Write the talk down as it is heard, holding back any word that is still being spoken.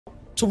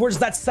towards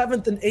that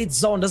 7th and 8th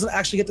zone. Doesn't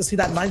actually get to see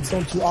that 9th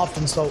zone too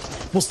often. So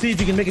we'll see if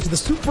he can make it to the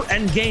super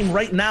end game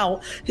right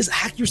now. His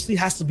accuracy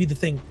has to be the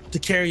thing to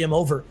carry him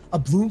over. A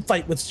Bloom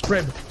fight with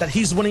Scrib that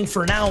he's winning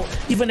for now,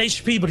 even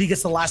HP, but he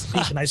gets the last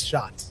peak. Nice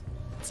shot.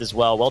 As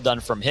well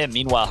done from him.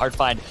 Meanwhile,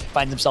 Hardfind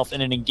finds himself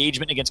in an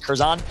engagement against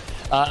Curzon.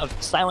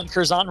 Silent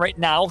Curzon right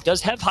now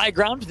does have high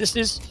ground. This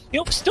is,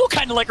 still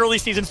kind of like early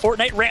season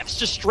Fortnite. Ramps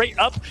just straight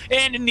up,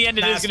 and in the end,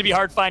 it is going to be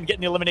Hardfind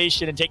getting the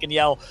elimination and taking the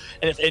L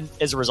and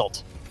as a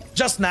result.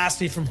 Just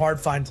nasty from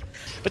Hardfind.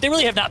 But they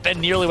really have not been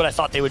nearly what I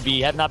thought they would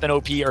be, have not been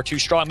OP or too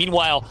strong.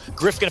 Meanwhile,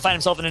 Griff going to find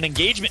himself in an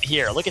engagement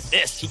here. Look at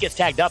this. He gets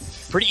tagged up.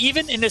 Pretty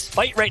even in this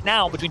fight right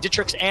now between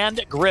Dietrich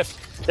and Griff.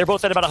 They're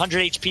both at about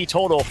 100 HP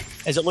total,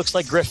 as it looks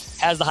like Griff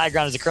has the high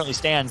ground as it currently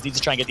stands. Needs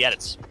to try and get the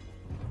edits.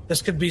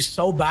 This could be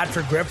so bad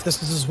for Griff.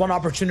 This is his one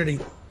opportunity.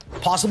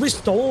 Possibly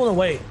stolen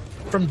away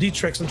from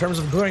Dietrich in terms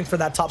of going for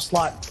that top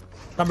slot.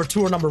 Number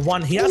 2 or number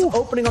 1. He has an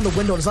opening on the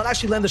window. Does not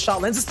actually land the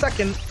shot. Lands a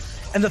second.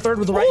 And the third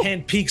with the right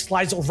hand peek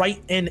slides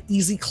right in.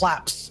 Easy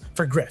claps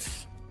for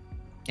Griff.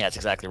 Yeah, that's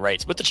exactly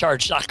right. With the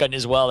charged shotgun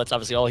as well, that's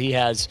obviously all he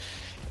has.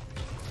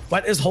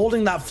 Wet is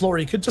holding that floor.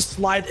 He could just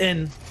slide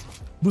in,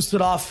 boost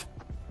it off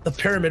the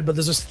pyramid, but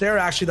there's a stair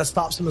actually that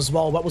stops him as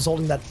well. Wet was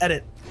holding that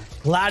edit.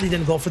 Glad he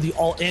didn't go for the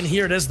all in.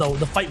 Here it is though.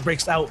 The fight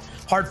breaks out.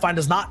 Hardfind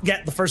does not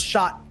get the first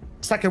shot.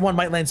 Second one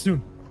might land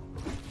soon.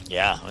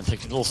 Yeah, it's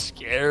like a little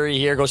scary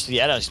here. Goes to the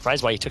edit. I'm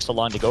surprised why he took so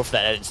long to go for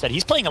that edit instead.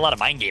 He's playing a lot of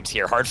mind games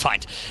here,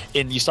 Hardfind.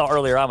 And you saw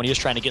earlier on when he was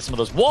trying to get some of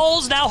those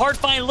walls. Now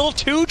Hardfind a little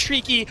too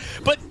tricky,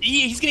 but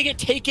he's going to get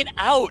taken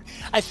out.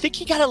 I think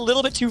he got a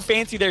little bit too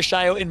fancy there,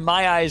 Shyo, in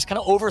my eyes. Kind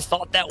of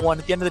overthought that one.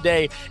 At the end of the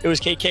day, it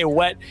was KK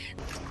Wet.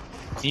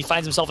 He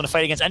finds himself in a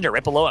fight against Ender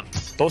right below him.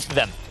 Both of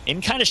them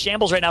in kind of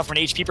shambles right now from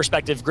an HP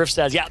perspective. Griff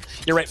says, yeah,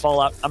 you're right,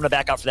 Fallout. I'm going to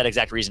back out for that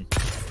exact reason.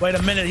 Wait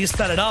a minute, he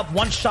set it up.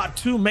 One shot,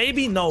 2,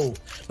 maybe? No.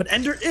 But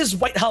Ender is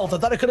white health. I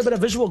thought it could have been a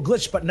visual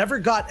glitch, but never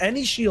got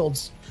any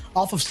shields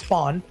off of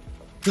spawn.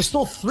 There's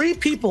still 3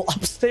 people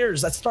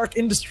upstairs at Stark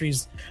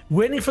Industries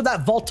waiting for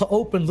that vault to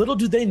open. Little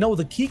do they know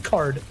the key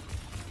card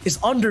is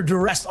under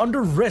duress,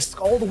 under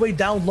risk, all the way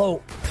down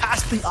low,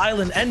 past the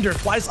island. Ender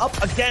flies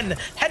up again,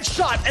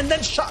 headshot, and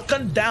then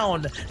shotgun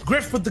down.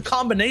 Griff with the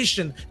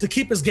combination to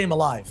keep his game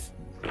alive.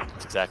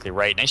 That's exactly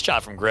right. Nice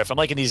job from Griff. I'm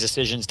liking these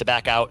decisions to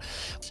back out.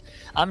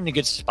 I'm in a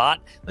good spot.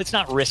 Let's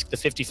not risk the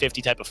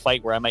 50-50 type of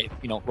fight where I might,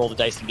 roll the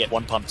dice and get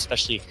one pumped,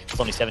 especially with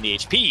only 70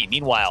 HP.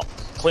 Meanwhile,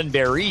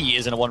 Clinberry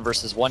is in a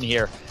 1-versus-1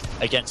 here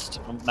against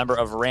a member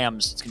of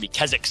Rams. It's going to be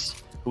Kezix,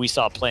 who we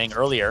saw playing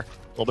earlier.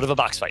 A little bit of a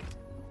box fight.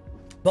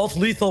 Both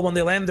lethal when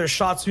they land their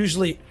shots,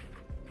 usually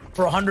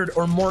for 100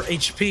 or more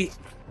HP.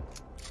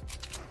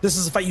 This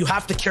is a fight you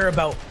have to care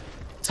about.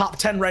 Top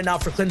 10 right now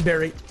for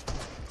Clinberry.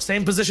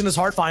 Same position as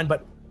Hardfind,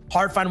 but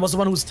Hardfind was the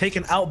one who was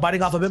taken out,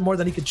 biting off a bit more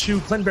than he could chew.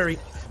 Clinberry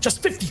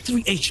just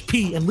 53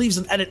 HP and leaves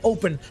an edit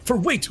open for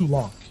way too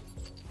long.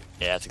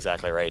 Yeah, that's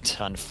exactly right.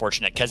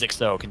 Unfortunate. Kezix,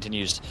 though,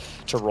 continues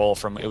to roll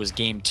from, it was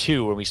game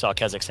 2 where we saw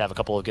Kezix have a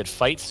couple of good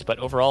fights, but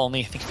overall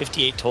only, I think,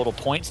 58 total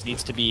points.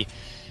 Needs to be,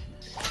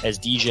 as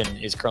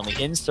Dejin is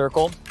currently in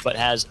circle, but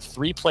has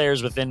 3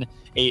 players within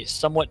a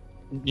somewhat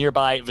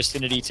nearby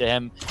vicinity to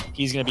him.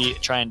 He's going to be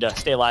trying to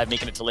stay alive,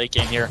 making it to late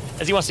game here.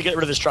 As he wants to get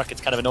rid of this truck,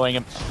 it's kind of annoying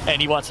him,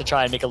 and he wants to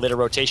try and make a later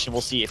rotation.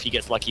 We'll see if he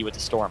gets lucky with the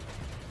storm.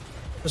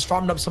 Just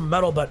farmed up some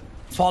metal, but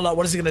Fallout,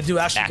 what is he going to do?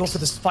 Actually go for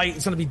this fight.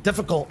 It's going to be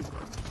difficult.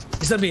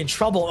 He's going to be in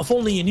trouble. If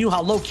only you knew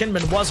how low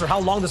Kinman was or how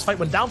long this fight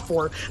went down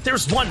for.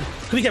 There's one.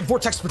 Could he get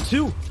Vortex for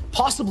 2?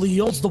 Possibly he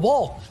holds the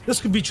wall.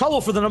 This could be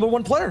trouble for the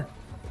 #1 player.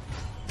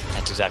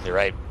 That's exactly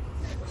right.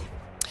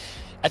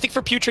 I think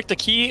for Putrick, the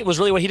key was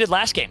really what he did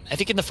last game. I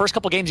think in the first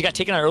couple games, he got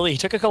taken out early. He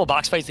took a couple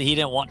box fights that he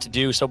didn't want to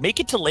do. So make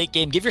it to late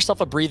game. Give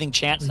yourself a breathing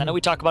chance. I know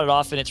we talk about it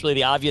often. It's really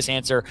the obvious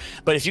answer.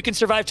 But if you can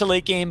survive to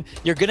late game,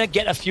 you're going to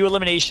get a few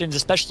eliminations,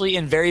 especially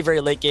in very, very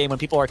late game when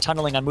people are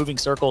tunneling on moving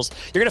circles.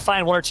 You're going to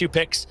find 1 or 2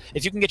 picks.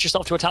 If you can get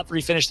yourself to a top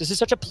 3 finish, this is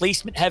such a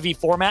placement-heavy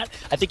format.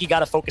 I think you got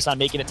to focus on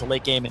making it to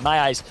late game. In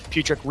my eyes,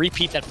 Putrick,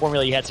 repeat that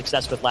formula you had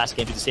success with last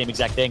game. Do the same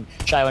exact thing.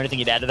 Shyo, anything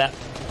you'd add to that?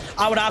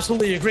 I would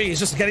absolutely agree.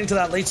 It's just getting to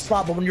that late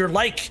spot. But when you're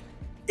like,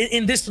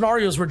 in these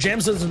scenarios where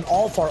Jamsons and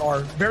Alfar are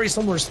very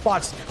similar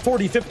spots,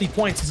 40, 50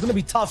 points, it's going to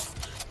be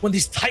tough when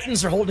these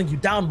Titans are holding you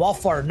down.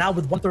 Walfar now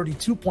with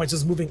 132 points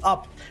is moving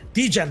up.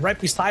 Degen right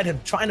beside him,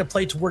 trying to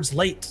play towards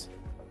late.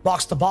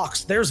 Box to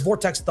box. There's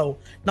Vortex though,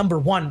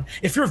 #1.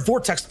 If you're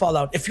Vortex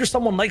Fallout, if you're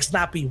someone like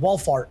Snappy,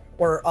 Walfar,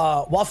 or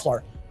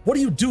Waflar, what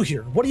do you do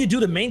here? What do you do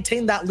to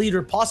maintain that lead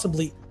or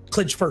possibly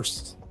clinch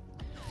first?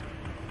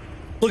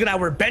 Looking at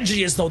where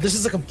Benji is though, this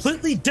is a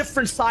completely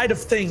different side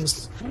of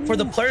things for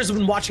the players who've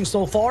been watching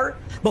so far.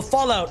 But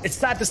Fallout, it's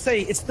sad to say,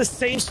 it's the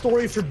same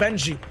story for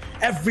Benji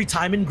every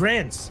time in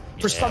Grands.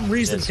 For some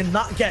reason,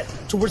 cannot get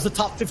towards the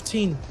top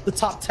 15, the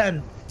top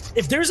 10.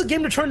 If there's a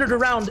game to turn it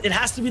around, it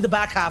has to be the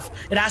back half.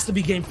 It has to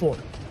be game 4.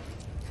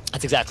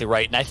 That's exactly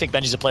right. And I think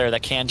Benji's a player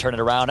that can turn it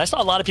around. I saw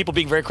a lot of people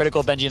being very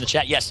critical of Benji in the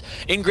chat. Yes,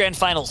 in grand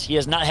finals, he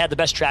has not had the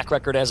best track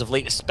record as of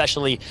late,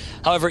 especially.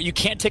 However, you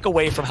can't take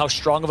away from how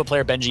strong of a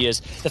player Benji is.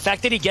 The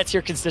fact that he gets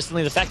here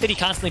consistently, the fact that he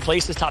constantly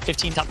places top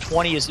 15, top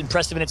 20 is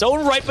impressive in its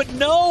own right. But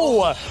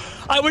no,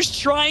 I was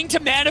trying to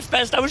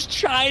manifest. I was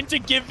trying to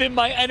give him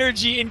my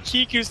energy, and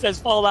Kiku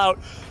says Fallout.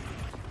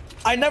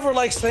 I never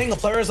like saying a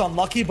player is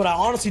unlucky, but I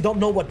honestly don't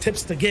know what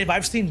tips to give.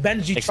 I've seen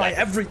Benji try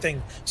everything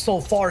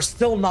so far,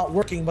 still not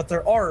working, but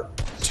there are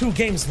 2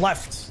 games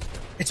left.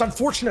 It's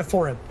unfortunate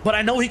for him, but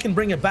I know he can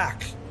bring it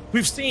back.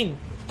 We've seen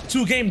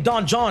 2-game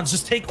Don Johns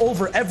just take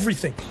over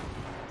everything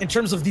in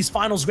terms of these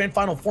finals, grand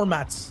final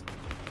formats.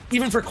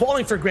 Even for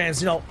qualifying for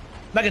grands, you know,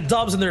 Mega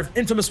Dubs and their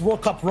infamous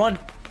World Cup run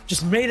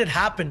just made it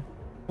happen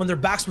when their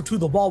backs were to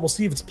the ball. We'll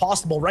see if it's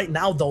possible. Right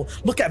now, though,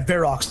 look at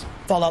Verox,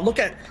 Fallout, look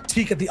at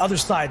Teak at the other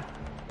side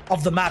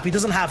of the map. He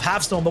doesn't have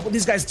Halfstone, but what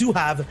these guys do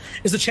have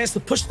is a chance to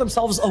push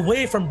themselves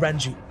away from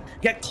Benji,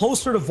 get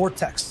closer to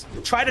Vortex,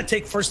 try to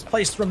take first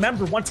place.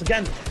 Remember, once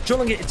again,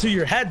 drilling it into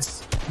your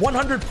heads,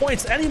 100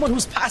 points. Anyone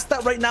who's past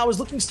that right now is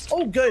looking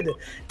so good,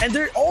 and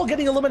they're all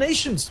getting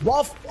eliminations.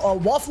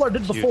 Waffler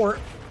did before,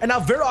 and now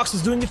Verox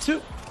is doing it too.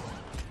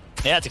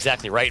 Yeah, that's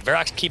exactly right.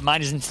 Verox, keep in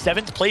mind, is in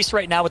 7th place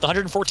right now with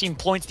 114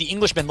 points. The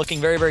Englishman looking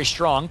very, very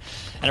strong.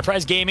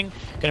 Enterprise Gaming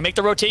going to make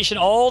the rotation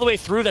all the way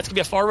through. That's going to be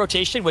a far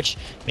rotation, which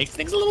makes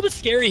things a little bit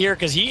scary here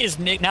because he is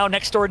now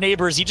next door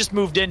neighbors. He just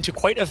moved into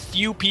quite a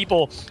few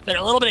people that are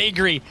a little bit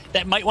angry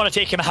that might want to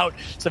take him out.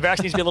 So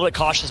Verox needs to be a little bit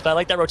cautious, but I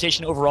like that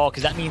rotation overall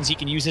because that means he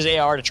can use his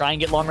AR to try and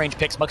get long-range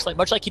picks, much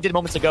like he did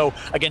moments ago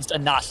against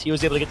Anas. He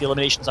was able to get the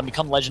eliminations on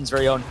Become Legend's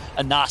very own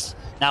Anas.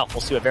 Now,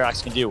 we'll see what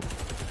Verox can do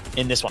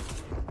in this one.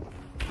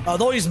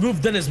 Although he's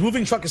moved in, his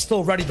moving truck is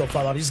still ready though,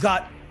 Fallout. He's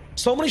got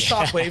so many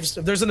shockwaves.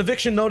 If there's an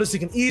eviction notice, he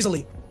can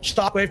easily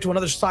shockwave to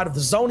another side of the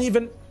zone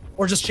even,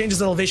 or just change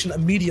his elevation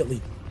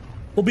immediately.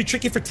 Will be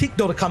tricky for Teak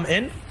though to come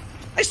in.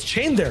 Nice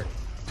chain there.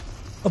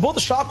 Both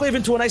the shockwave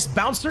into a nice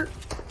bouncer.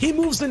 He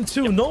moves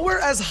into nowhere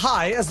as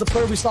high as the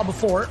player we saw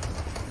before,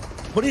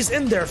 but he's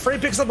in there. Frey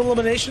picks up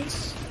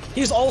eliminations.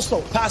 He's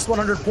also past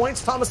 100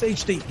 points. Thomas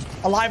HD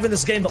alive in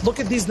this game, but look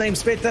at these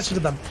names. Pay attention to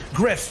them.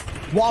 Griff,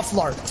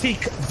 Wafflar,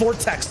 Teak,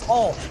 Vortex,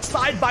 all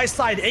side by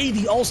side.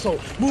 80 also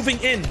moving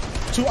in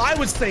to, I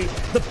would say,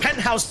 the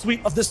penthouse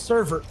suite of this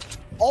server.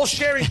 All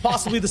sharing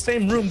possibly the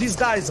same room. These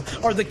guys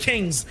are the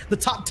kings, the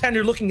top 10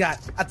 you're looking at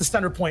the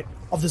center point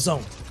of the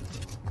zone.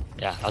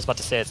 Yeah, I was about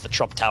to say it's the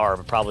Trump Tower,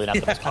 but probably not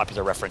the most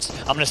popular reference.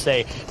 I'm going to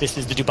say this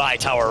is the Dubai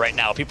Tower right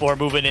now. People are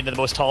moving into the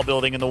most tall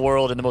building in the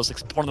world and one of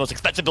the most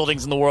expensive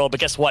buildings in the world. But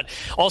guess what?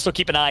 Also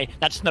keep an eye,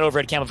 not just on that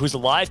overhead cam of who's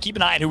alive, keep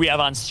an eye on who we have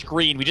on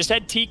screen. We just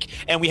had Teak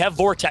and we have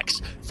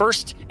Vortex.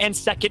 1st and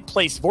 2nd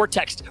place.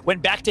 Vortex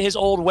went back to his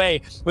old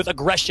way with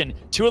aggression.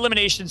 2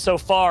 eliminations so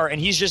far, and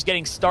he's just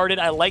getting started.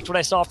 I liked what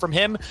I saw from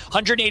him.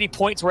 180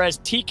 points, whereas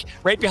Teak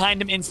right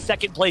behind him in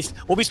 2nd place.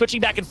 We'll be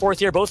switching back and forth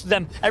here. Both of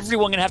them,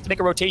 everyone going to have to make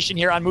a rotation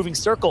here on moving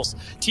circles.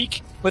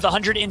 Teak with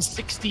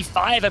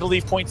 165, I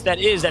believe, points that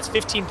is. That's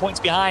 15 points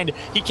behind.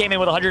 He came in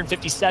with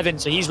 157,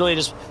 so he's really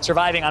just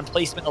surviving on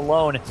placement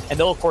alone. And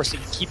they'll, of course,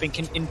 keep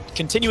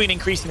continuing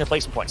increasing their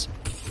placement points.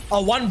 A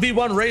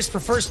 1v1 race for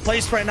first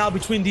place right now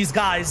between these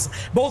guys.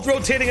 Both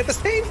rotating at the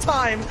same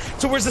time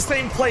towards the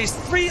same place.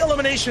 3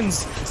 eliminations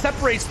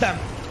separates them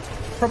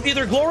from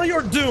either glory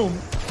or doom.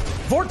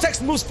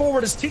 Vortex moves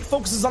forward as Teak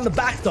focuses on the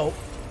back, though.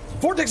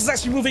 Vortex is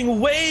actually moving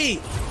way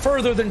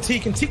further than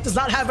Teak, and Teak does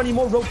not have any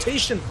more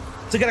rotation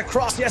to get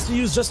across. He has to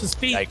use just his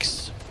feet.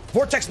 Yikes.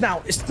 Vortex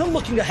now is still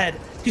looking ahead.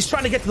 He's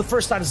trying to get to the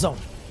first side of zone.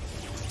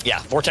 Yeah,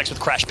 Vortex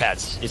with crash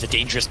pads is a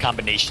dangerous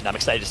combination. I'm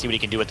excited to see what he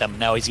can do with them.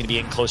 Now he's going to be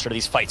getting closer to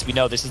these fights. We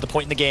know this is the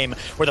point in the game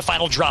where the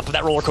final drop of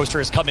that roller coaster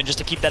is coming, just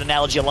to keep that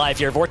analogy alive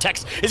here.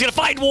 Vortex is going to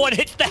find one,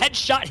 hits the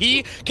headshot.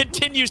 He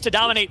continues to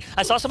dominate.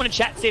 I saw someone in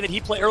chat say that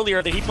he plays low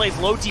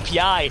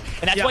DPI,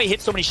 and that's why he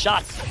hits so many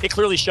shots. It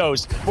clearly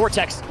shows.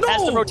 Vortex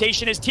has the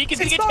rotation as Teak is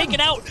going to get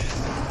taken out.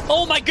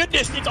 Oh my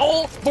goodness, it's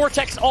all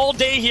Vortex all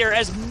day here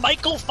as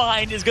Michael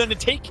Fine is going to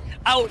take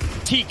out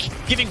Teak,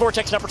 giving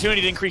Vortex an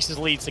opportunity to increase his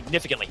lead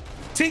significantly.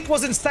 Teak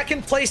was in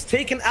 2nd place,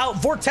 taken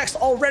out. Vortex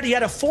already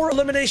had a 4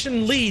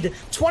 elimination lead,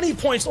 20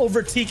 points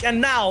over Teak.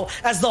 And now,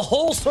 as the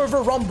whole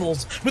server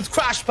rumbles with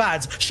crash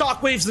pads,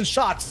 shockwaves, and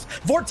shots,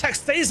 Vortex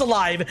stays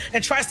alive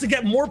and tries to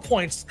get more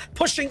points,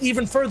 pushing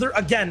even further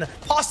again,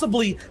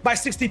 possibly by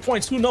 60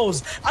 points. Who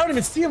knows? I don't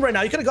even see him right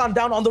now. He could have gone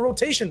down on the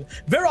rotation.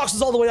 Verox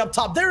is all the way up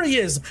top. There he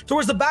is,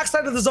 towards the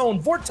backside of the zone.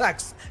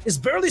 Vortex is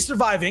barely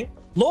surviving.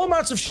 Low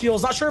amounts of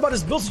shields, not sure about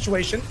his build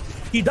situation.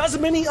 He does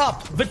mini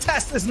up.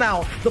 Vitesse is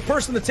now the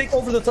person to take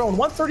over the throne.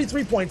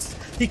 133 points.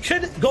 He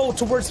could go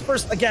towards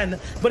first again,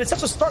 but it's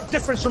such a stark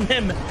difference from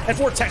him and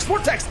Vortex.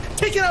 Vortex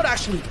taken out,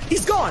 actually.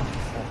 He's gone.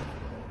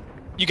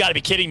 You got to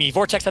be kidding me.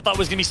 Vortex, I thought,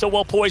 was going to be so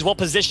well poised, well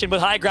positioned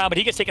with high ground, but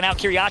he gets taken out.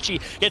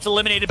 Kiriachi gets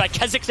eliminated by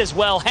Kezix as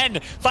well.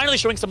 Hen finally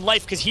showing some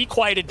life because he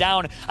quieted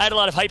down. I had a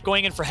lot of hype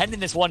going in for Hen in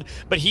this one,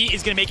 but he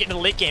is going to make it into the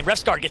late game.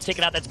 Refscar gets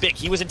taken out. That's big.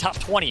 He was in top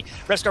 20.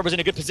 Refscar was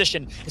in a good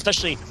position,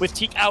 especially with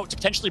Teak out to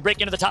potentially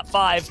break into the top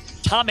 5.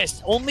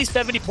 Thomas, only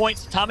 70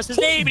 points. Thomas's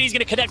name, and he's going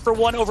to connect for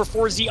 1 over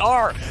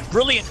 4ZR.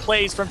 Brilliant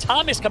plays from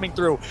Thomas coming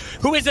through.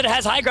 Who is it that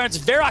has high ground? It's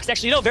Verox.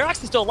 Actually, no,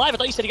 Verox is still alive. I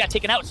thought you said he got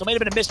taken out, so it might have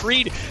been a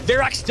misread.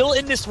 Verox still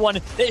in this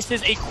one. This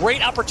is a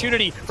great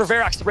opportunity for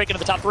Verox to break into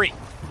the top 3.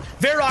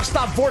 Verox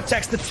stopped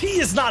Vortex. The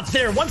T is not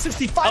there.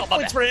 165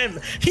 points for him.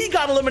 He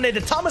got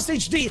eliminated. Thomas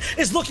HD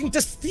is looking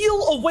to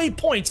steal away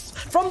points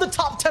from the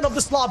top 10 of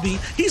this lobby.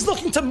 He's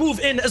looking to move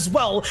in as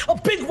well. A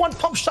big one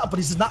pump shot, but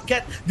he does not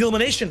get the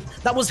elimination.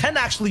 That was Hen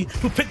actually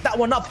who picked that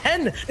one up.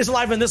 Hen is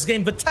alive in this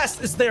game. Vitesse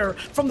is there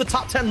from the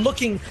top 10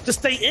 looking to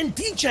stay in.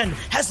 DGen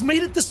has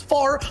made it this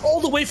far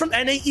all the way from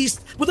NA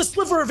East with a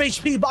sliver of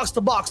HP box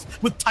to box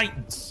with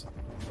Titans.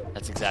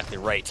 That's exactly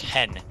right.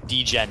 Hen,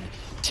 DGen,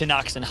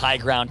 Tinox in high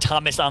ground,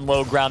 Thomas on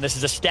low ground. This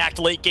is a stacked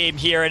late game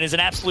here and is an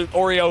absolute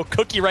Oreo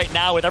cookie right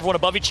now with everyone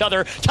above each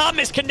other.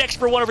 Thomas connects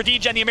for 1 over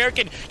DGen. The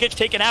American gets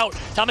taken out.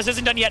 Thomas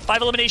isn't done yet.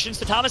 5 eliminations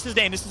to Thomas's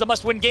name. This is a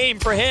must-win game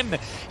for him.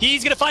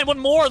 He's going to find one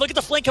more. Look at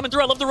the flank coming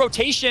through. I love the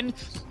rotation.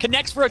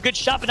 Connects for a good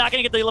shot, but not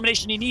going to get the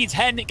elimination he needs.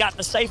 Hen got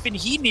the siphon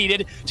he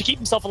needed to keep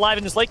himself alive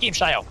in this late game,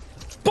 Shyo.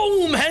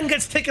 Boom! Hen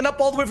gets taken up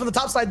all the way from the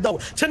top side, though.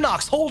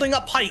 Tinox holding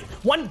up height.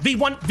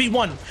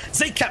 1v1v1.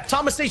 Zakep,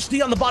 Thomas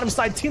HD on the bottom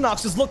side.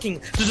 Tinox is looking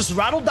to just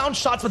rattle down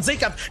shots, but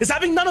Zakep is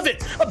having none of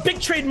it. A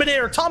big trade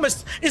midair.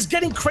 Thomas is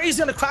getting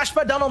crazy on the crash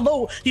pad down on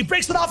low. He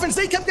breaks it off, and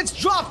Zakep gets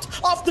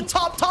dropped off the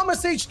top.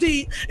 Thomas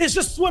HD is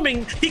just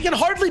swimming. He can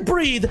hardly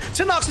breathe.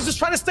 Tinox is just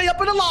trying to stay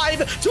up and alive.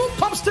 2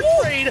 pumps to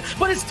trade,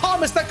 but it's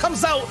Thomas that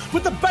comes out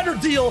with the better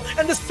deal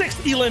and the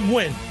 6th elim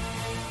win.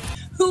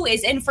 Who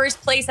is in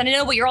first place? And I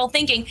know what you're all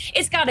thinking.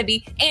 It's got to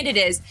be, and it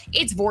is.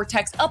 It's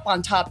Vortex up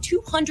on top,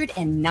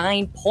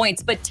 209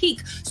 points. But Teak,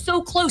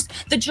 so close.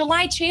 The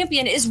July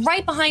champion is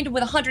right behind him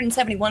with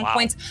 171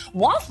 points.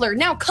 Waffler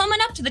now coming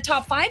up to the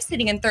top 5,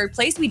 sitting in 3rd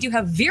place. We do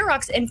have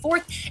Verox in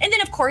 4th. And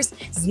then, of course,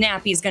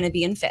 Snappy is going to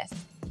be in 5th.